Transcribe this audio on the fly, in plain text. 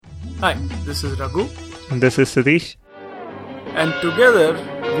Hi, this is Raghu. And this is Satish. And together,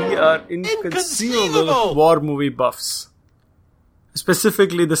 we are inconceivable war movie buffs.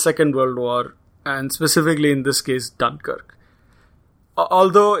 Specifically the Second World War, and specifically in this case, Dunkirk.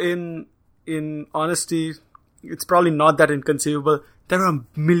 Although in honesty, it's probably not that inconceivable. There are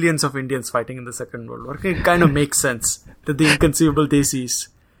millions of Indians fighting in the Second World War. It kind of makes sense that the inconceivable Desis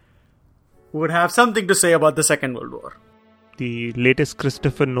would have something to say about the Second World War. The latest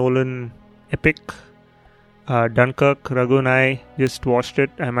Christopher Nolan epic, Dunkirk. Raghu and I just watched it.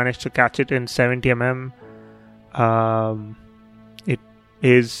 I managed to catch it in 70mm. It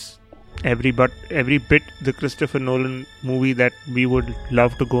is every bit the Christopher Nolan movie that we would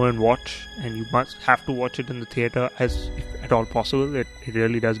love to go and watch, and you must have to watch it in the theater as if at all possible. It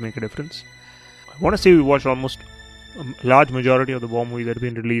really does make a difference. I want to say we watched almost a large majority of the war movies that have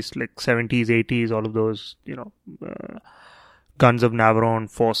been released, like 70s, 80s, all of those, Guns of Navarone,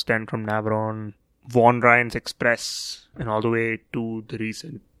 Force 10 from Navarone, Von Ryan's Express, and all the way to the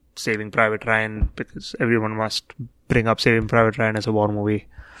recent Saving Private Ryan, because everyone must bring up Saving Private Ryan as a war movie.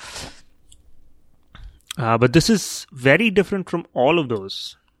 But this is very different from all of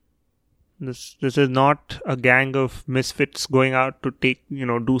those. This is not a gang of misfits going out to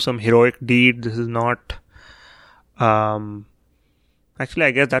do some heroic deed. This is not... Actually,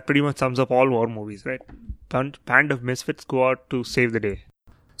 I guess that pretty much sums up all war movies, right? Band of misfits go out to save the day.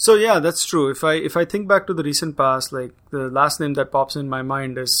 So yeah, that's true. If I think back to the recent past, like the last name that pops in my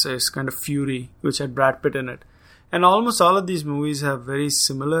mind is kind of Fury, which had Brad Pitt in it. And almost all of these movies have very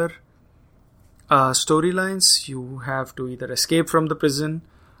similar storylines. You have to either escape from the prison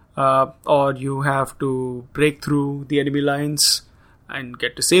or you have to break through the enemy lines and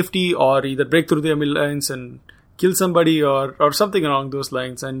get to safety, or either break through the enemy lines and kill somebody or something along those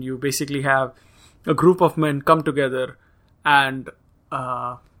lines. And you basically have a group of men come together and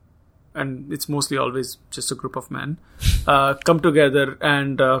it's mostly always just a group of men come together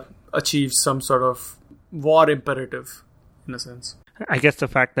and achieve some sort of war imperative, in a sense. I guess the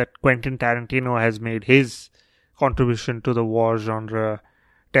fact that Quentin Tarantino has made his contribution to the war genre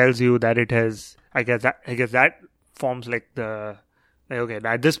tells you that it has. I guess that forms okay.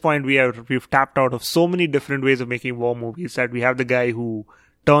 At this point, we've tapped out of so many different ways of making war movies that we have the guy who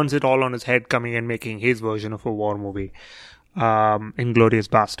turns it all on his head coming and making his version of a war movie, Inglourious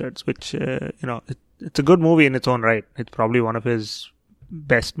Bastards, which it's a good movie in its own right. It's probably one of his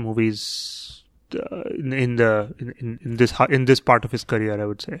best movies in this part of his career, I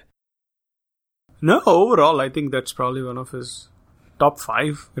would say. No, overall, I think that's probably one of his top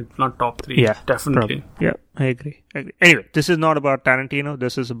 5, if not top 3. Yeah, definitely. Probably. Yeah, I agree. Anyway, this is not about Tarantino.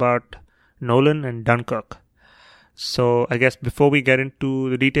 This is about Nolan and Dunkirk. So I guess before we get into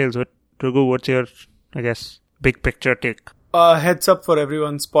the details, Raghu, what's your, big picture take? Heads up for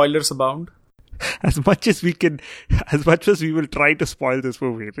everyone, spoilers abound. As much as we will try to spoil this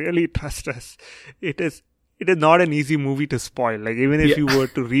movie, really trust us. It is not an easy movie to spoil. Like, even if you were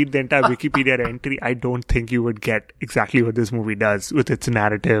to read the entire Wikipedia entry, I don't think you would get exactly what this movie does with its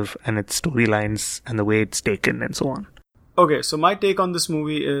narrative and its storylines and the way it's taken and so on. Okay, so my take on this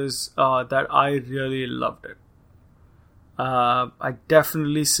movie is that I really loved it. I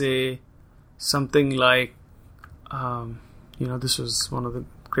definitely say something like, this was one of the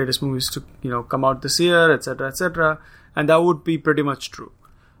greatest movies to, come out this year, etc., etc. And that would be pretty much true.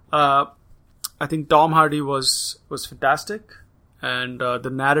 I think Tom Hardy was fantastic. And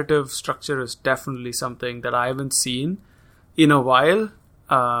the narrative structure is definitely something that I haven't seen in a while.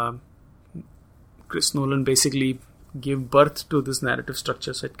 Chris Nolan basically gave birth to this narrative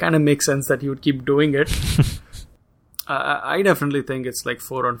structure. So it kind of makes sense that he would keep doing it. I definitely think it's like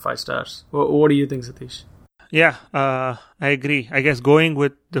 4 on 5 stars. What do you think, Satish? Yeah, I agree. I guess going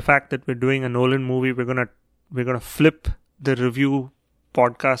with the fact that we're doing a Nolan movie, we're gonna flip the review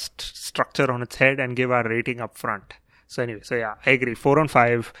podcast structure on its head and give our rating up front. So anyway, I agree. 4 on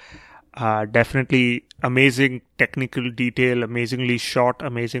 5. Definitely amazing technical detail, amazingly shot,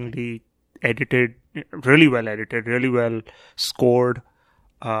 amazingly edited, really well scored.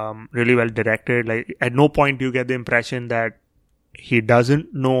 Really well directed. Like, at no point do you get the impression that he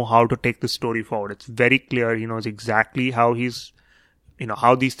doesn't know how to take the story forward. It's very clear. He knows exactly how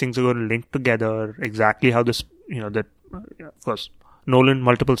how these things are going to link together, exactly how this, of course, Nolan,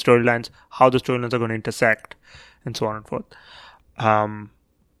 multiple storylines, how the storylines are going to intersect, and so on and forth.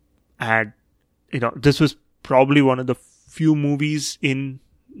 And, this was probably one of the few movies in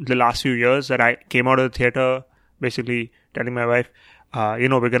the last few years that I came out of the theater basically telling my wife, we're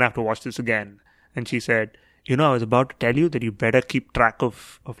going to have to watch this again. And she said, I was about to tell you that you better keep track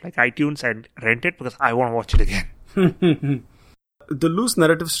of like iTunes and rent it because I want to watch it again. the loose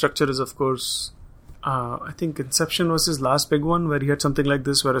narrative structure is, of course, I think Inception was his last big one, where he had something like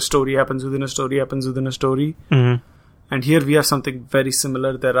this, where a story happens within a story happens within a story. Mm-hmm. And here we have something very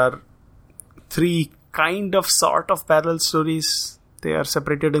similar. There are 3 kind of sort of parallel stories. They are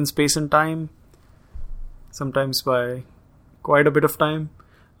separated in space and time, sometimes by quite a bit of time.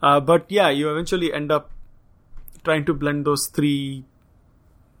 But yeah, you eventually end up trying to blend those 3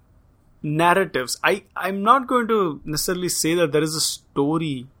 narratives. I'm not going to necessarily say that there is a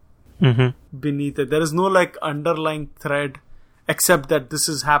story beneath it. There is no like underlying thread, except that this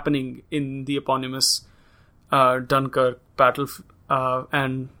is happening in the eponymous Dunkirk battle, or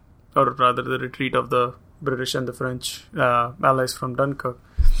rather the retreat of the British and the French allies from Dunkirk.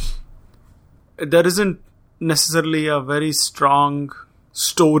 There isn't necessarily a very strong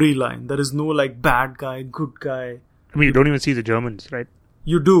storyline. There is no like bad guy, good guy. I mean, you don't even see the Germans, right?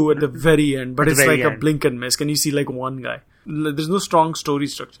 You do at the very end, but At the it's very like a end. blink and miss. Can you see like one guy? There's no strong story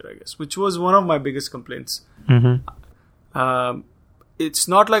structure, I guess, which was one of my biggest complaints. It's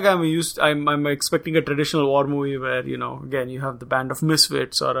not like I'm expecting a traditional war movie where, again, you have the band of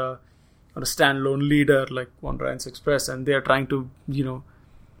misfits or a standalone leader like Von Ryan's Express, and they are trying to,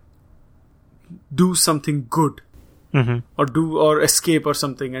 do something good. Or escape or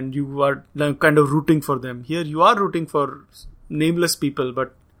something, and you are kind of rooting for them. Here you are rooting for nameless people,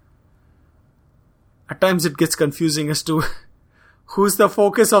 but at times it gets confusing as to who's the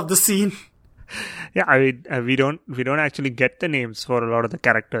focus of the scene. Yeah, I mean, we don't actually get the names for a lot of the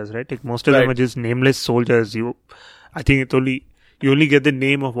characters, right? Like most of them are just nameless soldiers. I think you only get the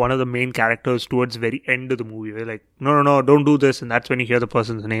name of one of the main characters towards the very end of the movie. We're like, no, don't do this, and that's when you hear the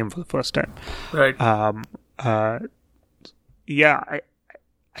person's name for the first time. Right. Yeah, I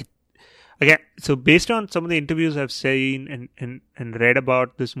again, so based on some of the interviews I've seen and read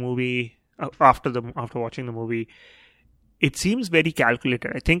about this movie after watching the movie, it seems very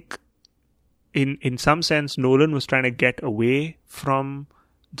calculated. I think in some sense Nolan was trying to get away from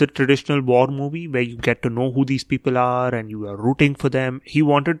the traditional war movie where you get to know who these people are and you are rooting for them. He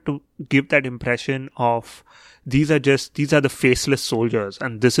wanted to give that impression of these are the faceless soldiers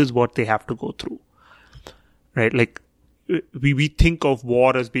and this is what they have to go through. Right? Like we think of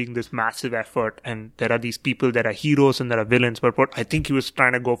war as being this massive effort and there are these people that are heroes and there are villains, but what I think he was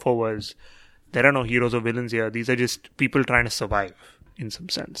trying to go for was there are no heroes or villains here. These are just people trying to survive in some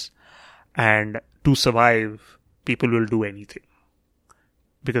sense. And to survive, people will do anything.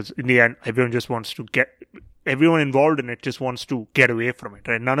 Because in the end, everyone involved in it just wants to get away from it,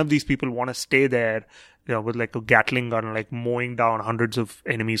 right? None of these people want to stay there, with like a Gatling gun, like mowing down hundreds of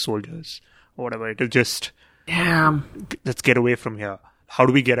enemy soldiers or whatever. It is just, let's get away from here. How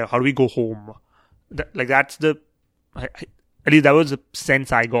do we go home? At least that was the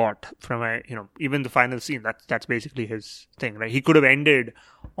sense I got from even the final scene. That's basically his thing, right? He could have ended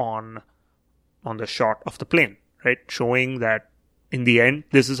on the shot of the plane, right? Showing that in the end,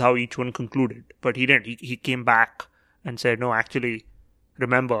 this is how each one concluded. But he didn't. He came back and said, no, actually,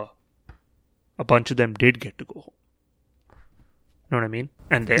 remember, a bunch of them did get to go home. Know what I mean?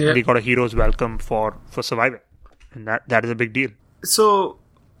 And they got a hero's welcome for surviving. And that is a big deal. So,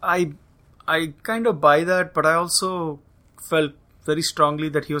 I kind of buy that, but I also felt very strongly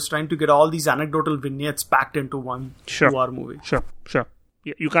that he was trying to get all these anecdotal vignettes packed into one war movie. Sure.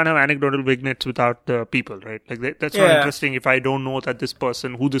 You can't have anecdotal vignettes without the people, right? Like that's not interesting if I don't know that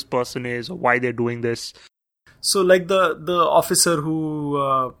who this person is or why they're doing this. So like the officer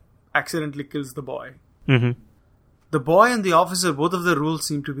who accidentally kills the boy. Mm-hmm. The boy and the officer, both of the rules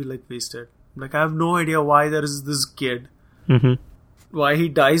seem to be like wasted. Like I have no idea why there is this kid. Mm-hmm. Why he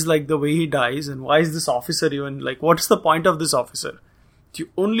dies like the way he dies, and why is this officer even like? What's the point of this officer? The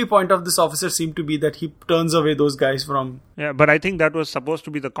only point of this officer seemed to be that he turns away those guys from. Yeah, but I think that was supposed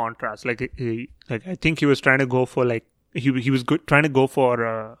to be the contrast. Like I think he was trying to go for he was trying to go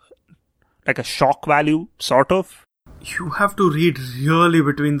for like a shock value sort of. You have to read really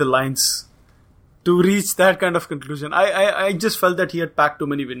between the lines to reach that kind of conclusion. I just felt that he had packed too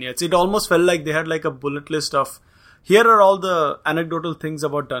many vignettes. It almost felt like they had like a bullet list of. Here are all the anecdotal things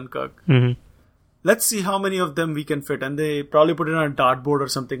about Dunkirk. Mm-hmm. Let's see how many of them we can fit. And they probably put it on a dartboard or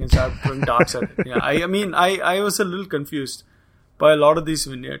something and start throwing darts at it. Yeah, I was a little confused by a lot of these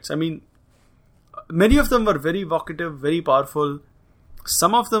vignettes. I mean, many of them were very evocative, very powerful.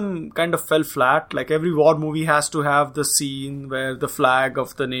 Some of them kind of fell flat. Like every war movie has to have the scene where the flag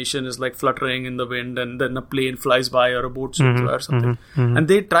of the nation is like fluttering in the wind and then a plane flies by or a boat swoops by or something. Mm-hmm. And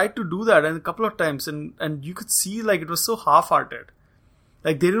they tried to do that a couple of times and you could see like it was so half-hearted.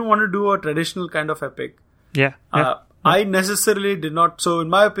 Like they didn't want to do a traditional kind of epic. Yeah. I necessarily did not. So in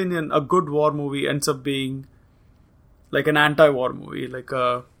my opinion, a good war movie ends up being like an anti-war movie.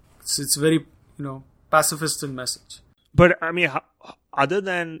 It's very pacifist in message. But I mean, other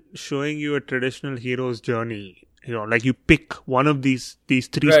than showing you a traditional hero's journey, like you pick one of these three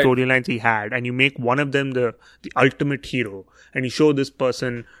Right. storylines he had, and you make one of them the ultimate hero, and you show this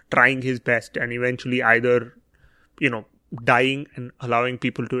person trying his best and eventually either dying and allowing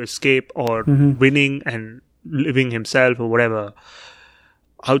people to escape, or winning and living himself, or whatever.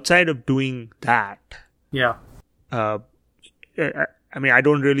 Outside of doing that, Yeah. I mean, I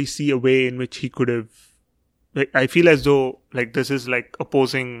don't really see a way in which he could have. Like, I feel as though this is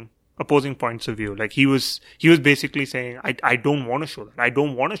opposing points of view. Like he was basically saying, I don't want to show that. I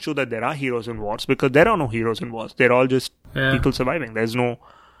don't want to show that there are heroes in wars, because there are no heroes in wars. They're all just people surviving. There's no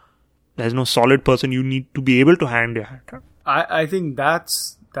solid person you need to be able to hand your hat on. I think that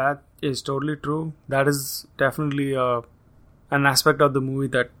is totally true. That is definitely an aspect of the movie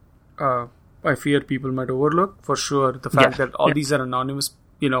that I fear people might overlook, for sure. The fact that all these are anonymous,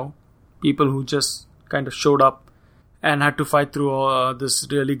 people who just kind of showed up and had to fight through this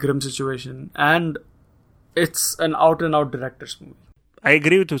really grim situation. And it's an out-and-out director's movie. I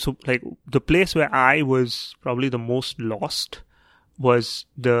agree with you. So, the place where I was probably the most lost was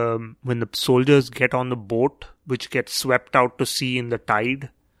when the soldiers get on the boat, which gets swept out to sea in the tide,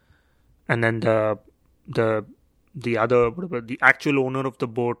 and then the actual owner of the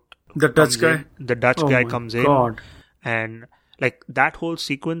boat, the Dutch guy comes God. in, and that whole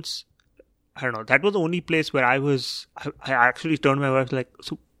sequence, I don't know, that was the only place where I actually turned my wife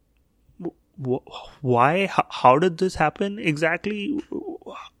so why, how did this happen exactly?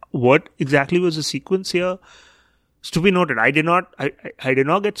 What exactly was the sequence here? To be noted, I did not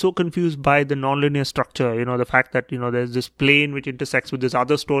get so confused by the nonlinear structure, the fact that, there's this plane which intersects with this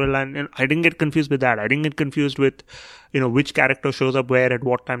other storyline, and I didn't get confused with that. I didn't get confused with, which character shows up where at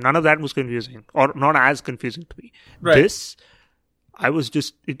what time. None of that was confusing, or not as confusing to me. Right. This, I was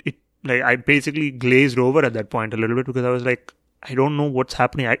just, I basically glazed over at that point a little bit, because I was like, I don't know what's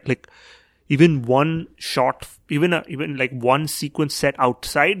happening. Even one shot, even one sequence set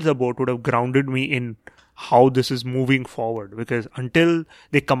outside the boat would have grounded me in how this is moving forward, because until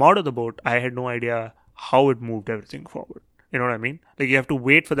they come out of the boat, I had no idea how it moved everything forward. You know what I mean? You have to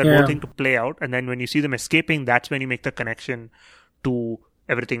wait for that whole thing to play out, and then when you see them escaping, that's when you make the connection to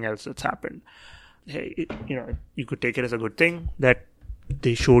everything else that's happened. You could take it as a good thing that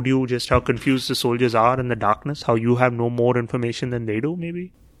they showed you just how confused the soldiers are in the darkness, how you have no more information than they do,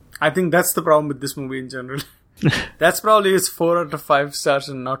 maybe. I think that's the problem with this movie in general. That's probably its 4 out of 5 stars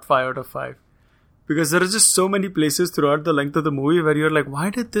and not 5 out of 5. Because there are just so many places throughout the length of the movie where you're like, why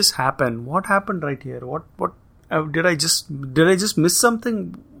did this happen? What happened right here? What did I just miss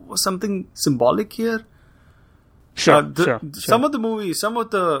something? Was something symbolic here? Sure. Some of the movie,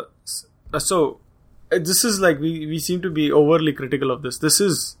 this is we seem to be overly critical of this. This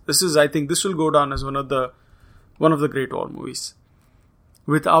is I think this will go down as one of the great war movies,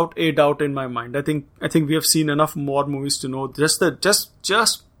 without a doubt in my mind. I think we have seen enough war movies to know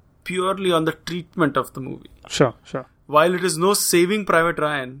just purely on the treatment of the movie. Sure. While it is no Saving Private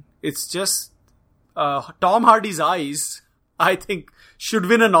Ryan, it's just Tom Hardy's eyes, I think, should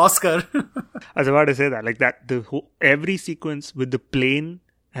win an Oscar. I was about to say that, every sequence with the plane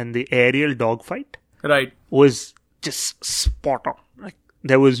and the aerial dogfight, right, was just spot on.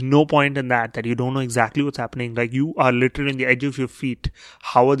 There was no point in that you don't know exactly what's happening. You are literally on the edge of your feet.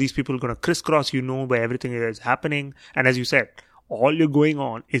 How are these people going to crisscross? Where everything is happening. And as you said, all you're going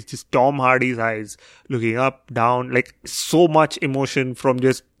on is just Tom Hardy's eyes looking up, down, so much emotion from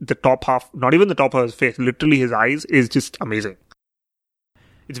just the top half, not even the top of his face, literally his eyes, is just amazing.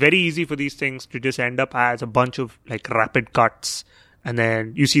 It's very easy for these things to just end up as a bunch of rapid cuts, and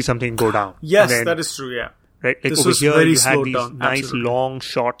then you see something go down. Yes, that is true, yeah. Right? This over was here, very you had slowed these down. nice Absolutely. long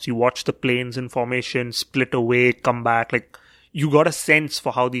shots. You watch the planes in formation, split away, come back. You got a sense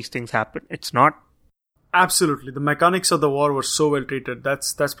for how these things happen. It's not... Absolutely. The mechanics of the war were so well treated.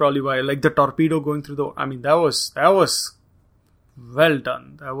 That's probably why. The torpedo going through the... I mean, that was well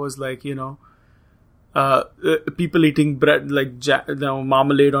done. That was people eating bread,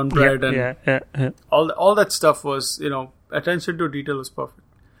 marmalade on bread, and all that stuff was, attention to detail was perfect.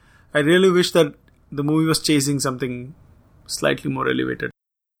 I really wish that the movie was chasing something slightly more elevated.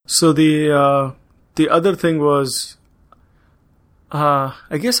 So the other thing was,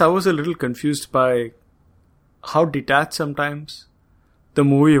 I guess I was a little confused by how detached sometimes the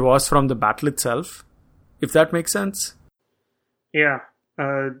movie was from the battle itself, if that makes sense. Yeah.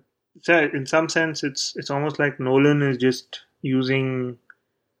 So in some sense, it's almost like Nolan is just using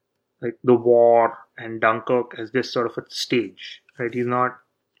the war and Dunkirk as this sort of a stage, right?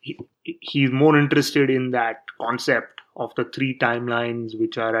 He's more interested in that concept of the three timelines,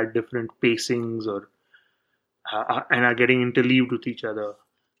 which are at different pacings or and are getting interleaved with each other,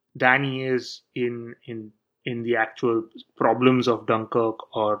 than he is in the actual problems of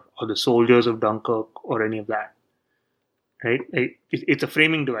Dunkirk or the soldiers of Dunkirk or any of that. Right? It's a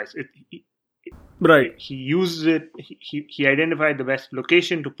framing device. Right. He uses it. He identified the best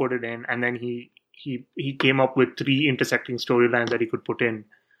location to put it in, and then he came up with three intersecting storylines that he could put in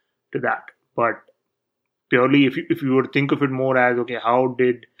to that. But purely, if you were to think of it more as, okay,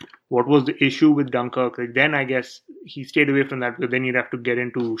 what was the issue with Dunkirk? Like, then I guess he stayed away from that, because then you'd have to get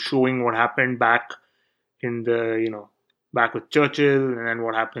into showing what happened back in back with Churchill, and then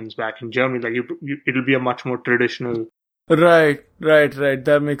what happens back in Germany. Like, it'll be a much more traditional. Right.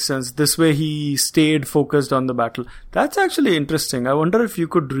 That makes sense. This way he stayed focused on the battle. That's actually interesting. I wonder if you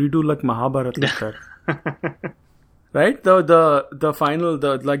could redo like Mahabharata like that. Right? The final,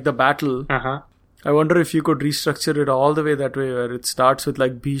 the battle. Uh-huh. I wonder if you could restructure it all the way that way, where it starts with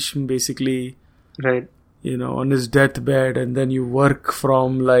like Bhishma basically, right, on his deathbed, and then you work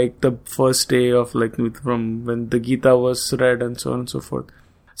from like the first day of like from when the Gita was read and so on and so forth.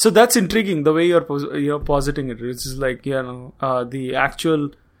 So that's intriguing the way you're positing it. It's just like the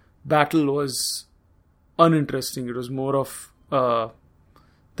actual battle was uninteresting. It was more of the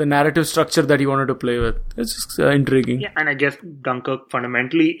narrative structure that he wanted to play with. It's just intriguing. Yeah, and I guess Dunkirk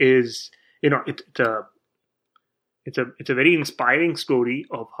fundamentally is. It's a very inspiring story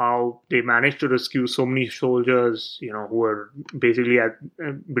of how they managed to rescue so many soldiers, who were basically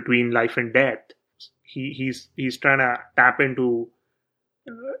between life and death. He's trying to tap into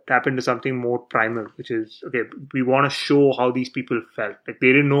something more primal, which is, okay, we want to show how these people felt. Like, they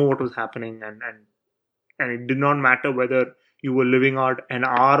didn't know what was happening, and it did not matter whether you were living out an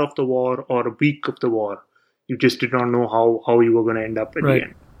hour of the war or a week of the war. You just did not know how you were going to end up at the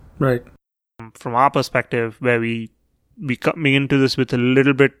end. Right. From our perspective, where we coming into this with a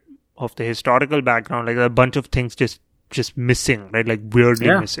little bit of the historical background, like, there are a bunch of things just missing, right? Like,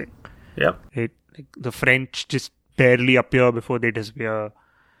 weirdly missing. Yep. Right? Like, the French just barely appear before they disappear.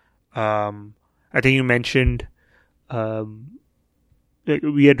 I think you mentioned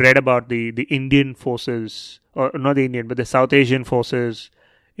we had read about the Indian forces, or not the Indian, but the South Asian forces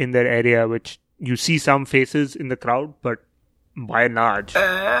in that area, which you see some faces in the crowd, but by and large,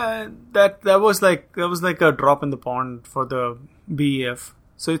 that was like a drop in the pond for the BEF.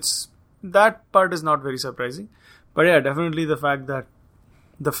 So that part is not very surprising, but yeah, definitely the fact that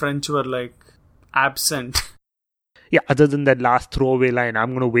the French were like absent. Yeah, other than that last throwaway line, I'm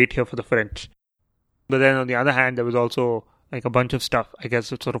going to wait here for the French. But then on the other hand, there was also like a bunch of stuff, I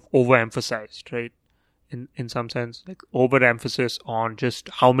guess, it's sort of overemphasized, right? In some sense, like overemphasis on just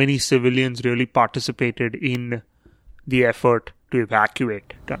how many civilians really participated in the effort to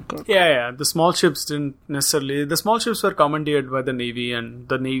evacuate Dunkirk. Yeah. The small ships didn't necessarily. The small ships were commandeered by the Navy, and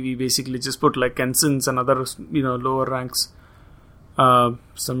the Navy basically just put like ensigns and other lower ranks.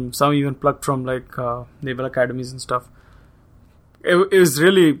 Some even plucked from like naval academies and stuff. It was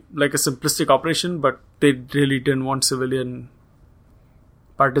really like a simplistic operation, but they really didn't want civilian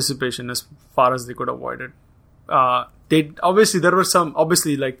participation as far as they could avoid it. There were some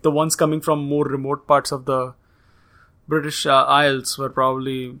like the ones coming from more remote parts of the British Isles were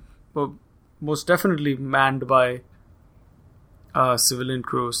probably most definitely manned by civilian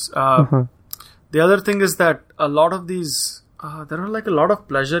crews. The other thing is that a lot of these there are like a lot of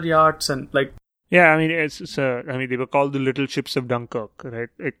pleasure yachts and like. Yeah, I mean they were called the little ships of Dunkirk, right?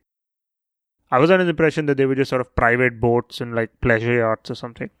 I was under the impression that they were just sort of private boats and like pleasure yachts or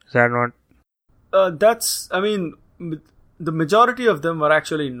something. Is that not? The majority of them were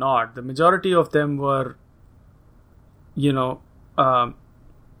actually not. The majority of them were,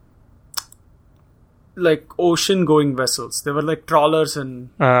 like ocean-going vessels. They were like trawlers and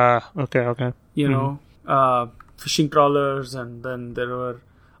okay. Fishing trawlers, and then there were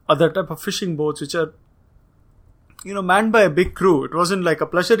other type of fishing boats which are, manned by a big crew. It wasn't like a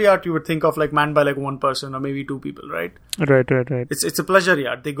pleasure yacht you would think of like manned by like one person or maybe two people, right? Right. It's a pleasure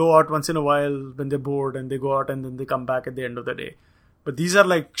yacht. They go out once in a while when they're bored, and they go out and then they come back at the end of the day. But these are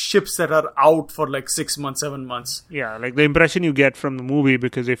like ships that are out for like 6 months, 7 months. Yeah, like the impression you get from the movie,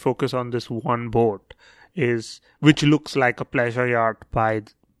 because they focus on this one boat, which looks like a pleasure yacht by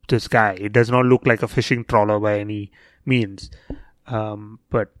this guy. It does not look like a fishing trawler by any means.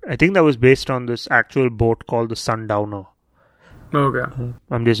 But I think that was based on this actual boat called the Sundowner. Okay.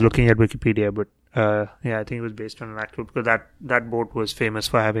 I'm just looking at Wikipedia, but I think it was based on an actual, because that boat was famous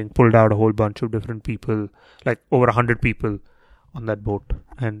for having pulled out a whole bunch of different people, like over 100 people on that boat.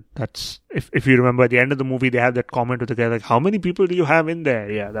 And that's, if you remember, at the end of the movie, they have that comment with the guy like, how many people do you have in there?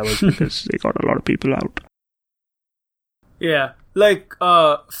 Yeah, that was because they got a lot of people out. Yeah, like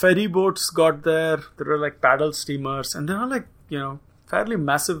ferry boats got there. There were like paddle steamers, and they were like fairly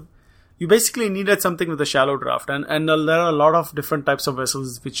massive. You basically needed something with a shallow draft, and there are a lot of different types of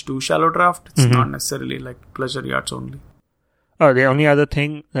vessels which do shallow draft. It's not necessarily like pleasure yachts only. Oh, the only other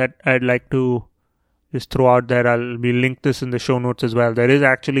thing that I'd like to just throw out there, we'll link this in the show notes as well. There is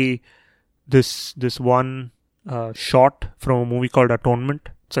actually this one shot from a movie called Atonement.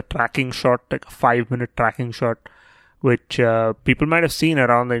 It's a tracking shot, like a 5-minute tracking shot, which people might have seen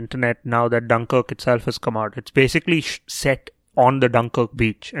around the internet now that Dunkirk itself has come out. It's basically set on the Dunkirk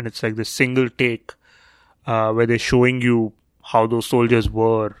beach, and it's like this single take where they're showing you how those soldiers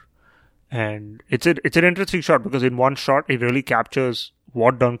were. And it's an interesting shot because in one shot it really captures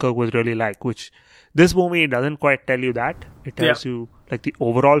what Dunkirk was really like, which this movie doesn't quite tell you that. It tells you like the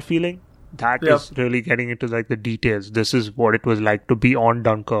overall feeling. That is really getting into like the details. This is what it was like to be on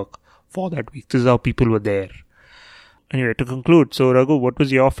Dunkirk for that week. This is how people were there. Anyway, to conclude, so Raghu, what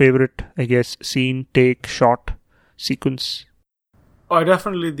was your favorite, I guess, scene, take, shot, sequence? Oh,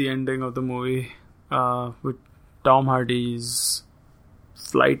 definitely the ending of the movie with Tom Hardy's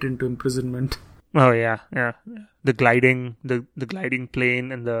flight into imprisonment. Oh yeah. The gliding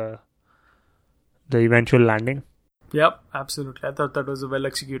plane and the eventual landing. Yep, absolutely. I thought that was well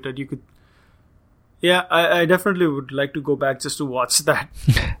executed. You could, I definitely would like to go back just to watch that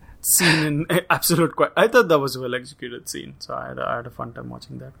scene in absolute quiet. I thought that was a well executed scene, so I had a fun time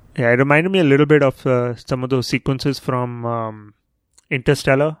watching that. Yeah, it reminded me a little bit of some of those sequences from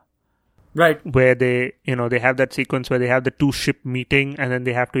Interstellar. Right. Where they have that sequence where they have the two ship meeting and then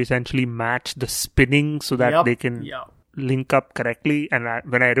they have to essentially match the spinning so that they can link up correctly. And I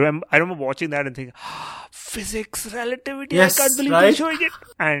remember watching that and thinking, physics, relativity, yes, I can't believe they're showing it.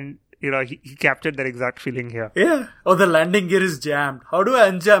 And, he captured that exact feeling here. Yeah. Oh, the landing gear is jammed. How do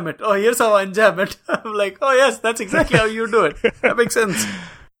I unjam it? Oh, here's how I unjam it. I'm like, oh yes, that's exactly how you do it. That makes sense.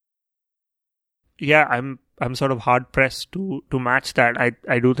 Yeah, I'm sort of hard pressed to match that.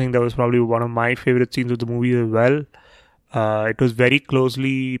 I do think that was probably one of my favorite scenes of the movie as well. It was very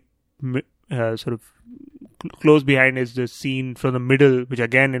closely close behind is the scene from the middle, which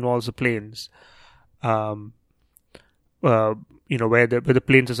again involves the planes. Where the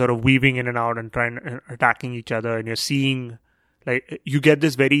planes are sort of weaving in and out and attacking each other, and you're seeing like you get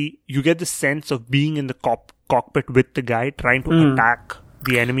this sense of being in the cockpit with the guy trying to attack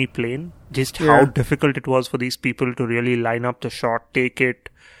the enemy plane. Just how difficult it was for these people to really line up the shot, take it,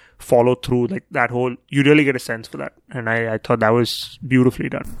 follow through, like that whole, you really get a sense for that. And I thought that was beautifully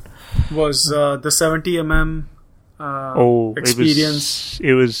done. Was the 70mm experience?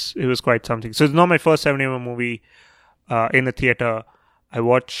 It was quite something. So it's not my first 70mm movie in a theater. I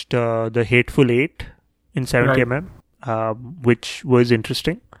watched The Hateful Eight in 70mm, which was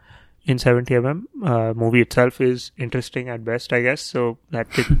interesting. In 70mm, movie itself is interesting at best, I guess. So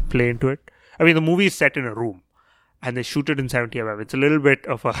that did play into it. I mean, the movie is set in a room, and they shoot it in 70mm. It's a little bit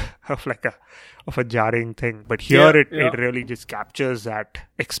of a jarring thing, but here it really just captures that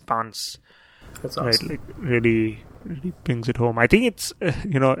expanse. That's awesome. Right, like really brings it home. I think it's I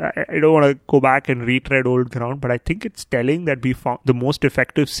don't want to go back and retread old ground, but I think it's telling that we found the most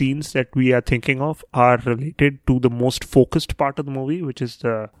effective scenes that we are thinking of are related to the most focused part of the movie, which is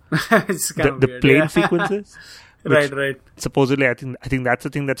the plane sequences. Right. Supposedly, I think that's the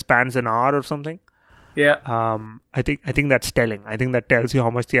thing that spans an hour or something. Yeah. I think that's telling. I think that tells you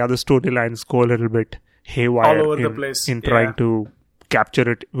how much the other storylines go a little bit haywire all over the place in trying to capture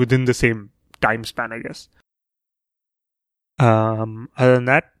it within the same time span, I guess. Other than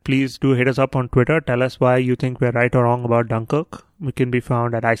that, please do hit us up on Twitter. Tell us why you think we're right or wrong about Dunkirk. We can be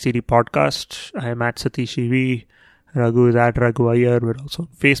found at ICD Podcast. I am at Satish EV. Raghu is at Raghu Iyer. We're also on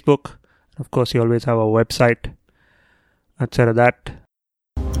Facebook. Of course, you always have our website. Outside of that,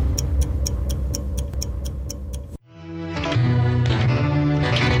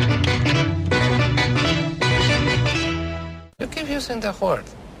 you keep using the word.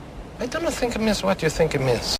 I don't think it means what you think it means.